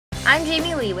I'm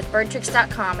Jamie Lee with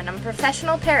birdtricks.com, and I'm a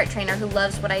professional parrot trainer who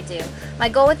loves what I do. My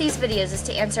goal with these videos is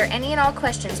to answer any and all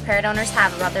questions parrot owners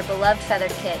have about their beloved feathered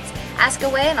kids. Ask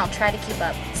away and I'll try to keep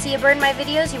up. See a bird in my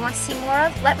videos you want to see more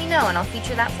of? Let me know and I'll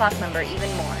feature that flock member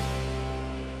even more.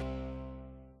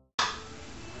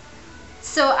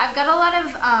 So I've got a lot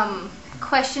of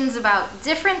questions about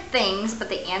different things, but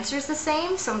the answer's the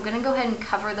same, so I'm going to go ahead and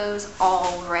cover those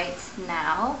all right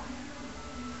now.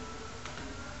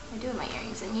 I do have my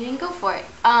earrings and you didn't go for it.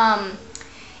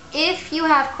 If you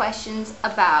have questions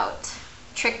about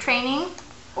trick training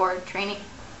or training,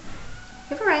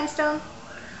 you have a rhinestone,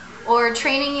 or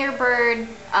training your bird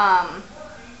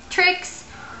tricks,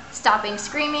 stopping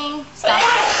screaming,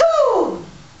 stopping,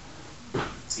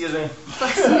 excuse me,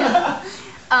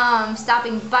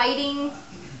 stopping biting,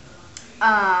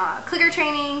 clicker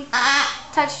training,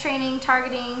 touch training,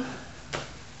 targeting,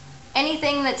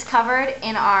 anything that's covered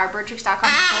in our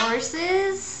birdtricks.com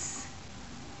courses.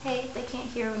 Hey, they can't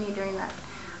hear when you're doing that.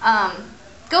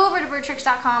 Go over to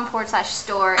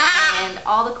birdtricks.com/store and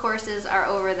all the courses are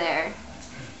over there.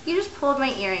 You just pulled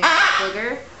my earring,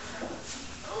 booger.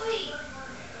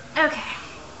 Okay,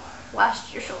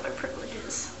 lost your shoulder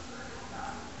privileges.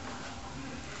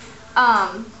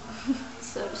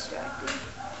 So distracting.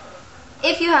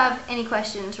 If you have any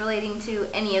questions relating to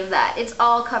any of that, it's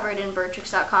all covered in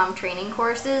birdtricks.com training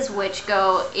courses, which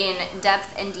go in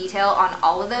depth and detail on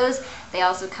all of those. They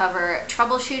also cover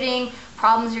troubleshooting,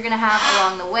 problems you're going to have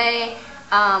along the way,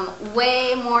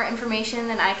 way more information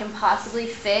than I can possibly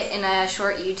fit in a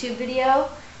short YouTube video.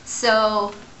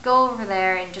 So go over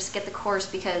there and just get the course,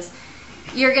 because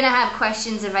you're going to have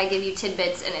questions if I give you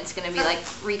tidbits and it's going to be like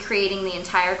recreating the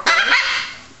entire course.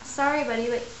 Sorry, buddy,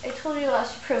 but I told you you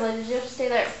lost your privilege. You have to stay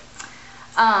there.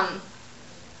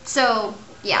 So,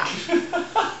 yeah.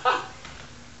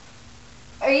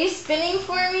 Are you spinning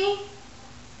for me?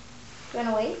 Do you want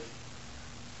to wait?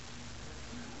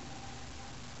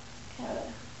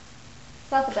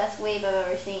 It's not the best wave I've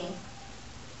ever seen.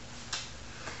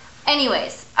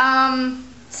 Anyways,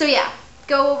 so yeah,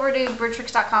 go over to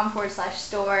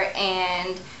birdtricks.com/store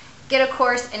and get a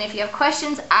course, and if you have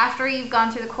questions after you've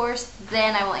gone through the course,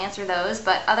 then I will answer those.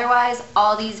 But otherwise,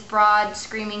 all these broad,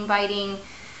 screaming, biting,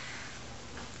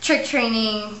 trick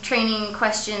training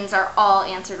questions are all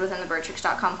answered within the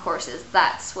birdtricks.com courses.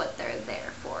 That's what they're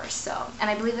there for. So, and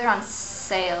I believe they're on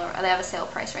sale, or they have a sale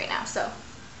price right now. So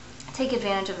take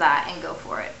advantage of that and go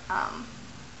for it.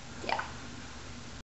 Yeah.